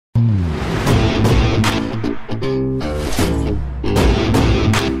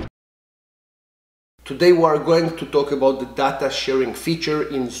Today we are going to talk about the data sharing feature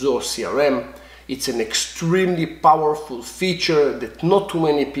in Zoho CRM. It's an extremely powerful feature that not too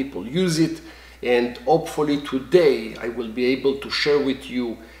many people use it, and hopefully today I will be able to share with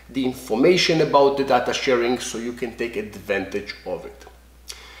you the information about the data sharing so you can take advantage of it.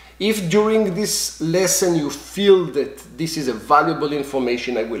 If during this lesson you feel that this is a valuable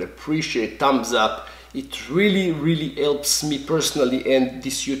information, I will appreciate thumbs up. It really helps me personally and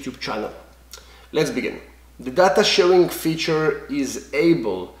this YouTube channel. Let's begin. The data sharing feature is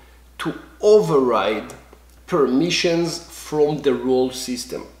able to override permissions from the role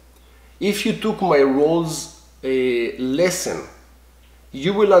system. If you took my roles lesson,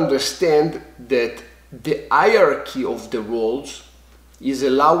 you will understand that the hierarchy of the roles is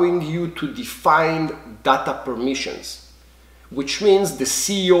allowing you to define data permissions, which means the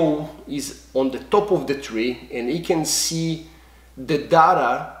CEO is on the top of the tree and he can see the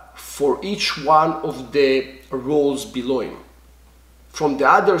data for each one of the roles below him. From the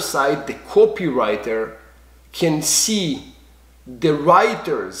other side, the copywriter can see the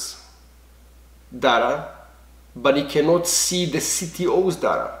writer's data, but he cannot see the CTO's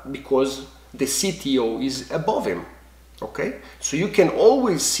data because the CTO is above him. Okay, so you can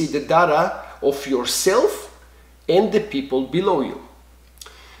always see the data of yourself and the people below you.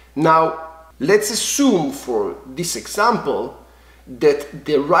 Now, let's assume for this example that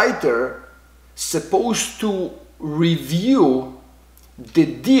the writer is supposed to review the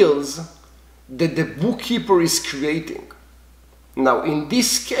deals that the bookkeeper is creating. Now, in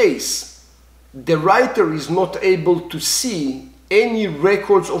this case, the writer is not able to see any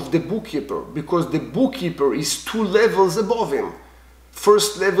records of the bookkeeper because the bookkeeper is 2 levels above him.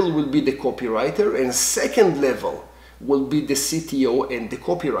 First level will be the copywriter and second level will be the CTO and the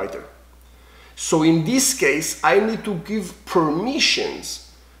copywriter. So in this case, I need to give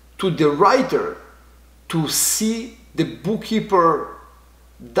permissions to the writer to see the bookkeeper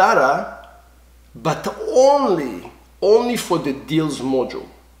data, but only for the deals module.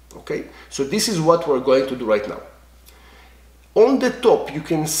 Okay, so this is what we're going to do right now. On the top, you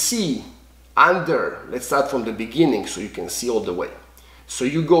can see under, let's start from the beginning so you can see all the way. So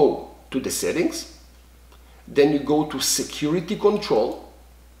you go to the settings, then you go to security control,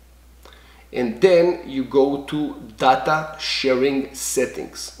 and then you go to data sharing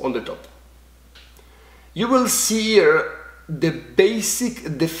settings on the top. You will see here the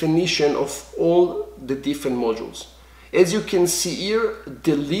basic definition of all the different modules. As you can see here,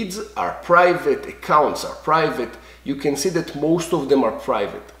 the leads are private, accounts are private. You can see that most of them are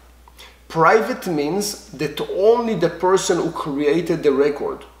private. Private means that only the person who created the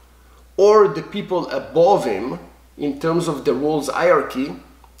record or the people above him, in terms of the roles hierarchy,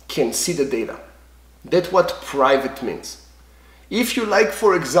 can see the data. That's what private means. If you like,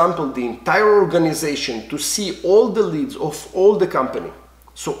 for example, the entire organization to see all the leads of all the company,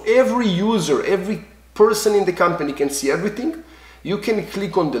 so every user, every person in the company can see everything, you can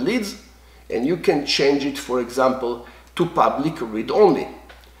click on the leads and you can change it, for example, to public read only.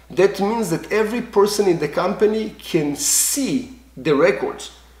 That means that every person in the company can see the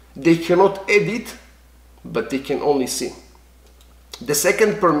records. They cannot edit, but they can only see. The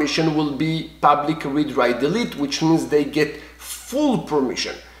second permission will be public read write delete, which means they get full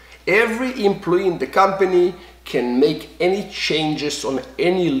permission. Every employee in the company can make any changes on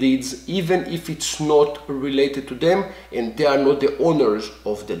any leads, even if it's not related to them and they are not the owners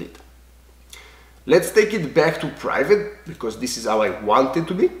of the lead. Let's take it back to private because this is how I want it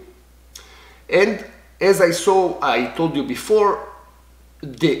to be. And as I told you before,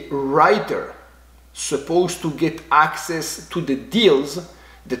 the writer supposed to get access to the deals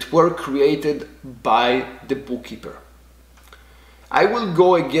that were created by the bookkeeper. I will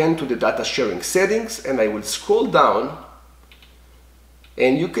go again to the data sharing settings and I will scroll down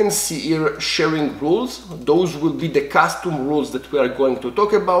and you can see here sharing rules. Those will be the custom rules that we are going to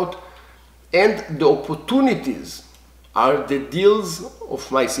talk about, and the opportunities are the deals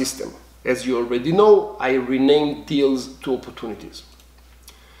of my system. As you already know, I renamed deals to opportunities.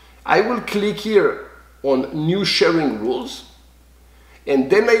 I will click here on new sharing rules and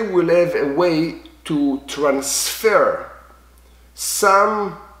then I will have a way to transfer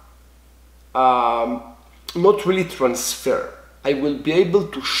some, not really transfer, I will be able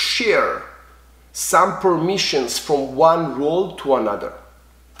to share some permissions from one role to another.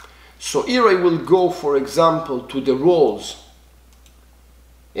 So here I will go, for example, to the roles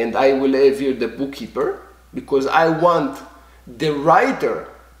and I will have here the bookkeeper because I want the writer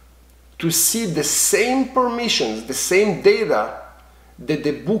to see the same permissions, the same data that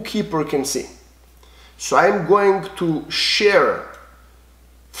the bookkeeper can see. So I'm going to share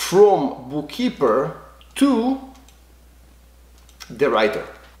from bookkeeper to the writer.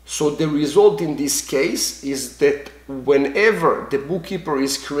 So the result in this case is that whenever the bookkeeper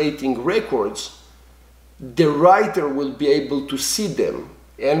is creating records, the writer will be able to see them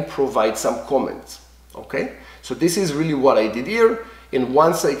and provide some comments. Okay, so this is really what I did here. And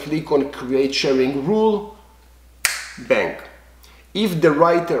once I click on create sharing rule, bang. If the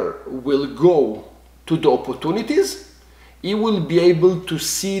writer will go to the opportunities, he will be able to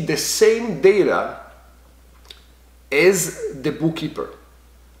see the same data as the bookkeeper.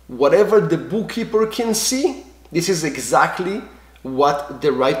 Whatever the bookkeeper can see, this is exactly what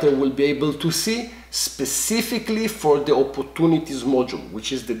the writer will be able to see, specifically for the opportunities module,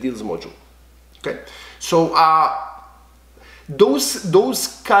 which is the deals module. Okay, so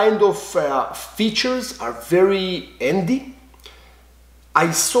those kind of features are very handy.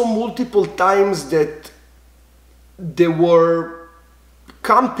 I saw multiple times that there were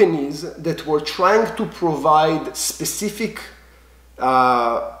companies that were trying to provide specific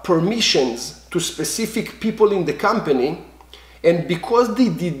permissions to specific people in the company, and because they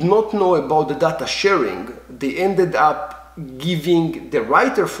did not know about the data sharing, they ended up giving the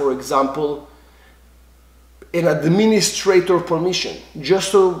writer, for example, an administrator permission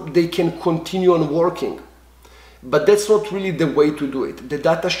just so they can continue on working. But that's not really the way to do it. The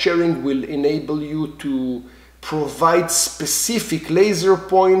data sharing will enable you to provide specific laser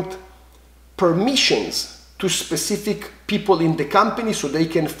point permissions to specific people in the company so they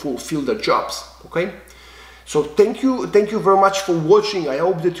can fulfill their jobs. Okay, so thank you very much for watching. I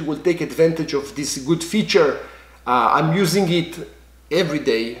hope that you will take advantage of this good feature. I'm using it every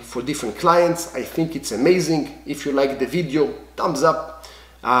day for different clients. I think it's amazing. If you like the video, thumbs up.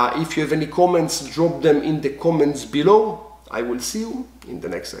 If you have any comments, drop them in the comments below. I will see you in the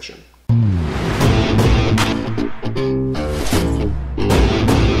next session.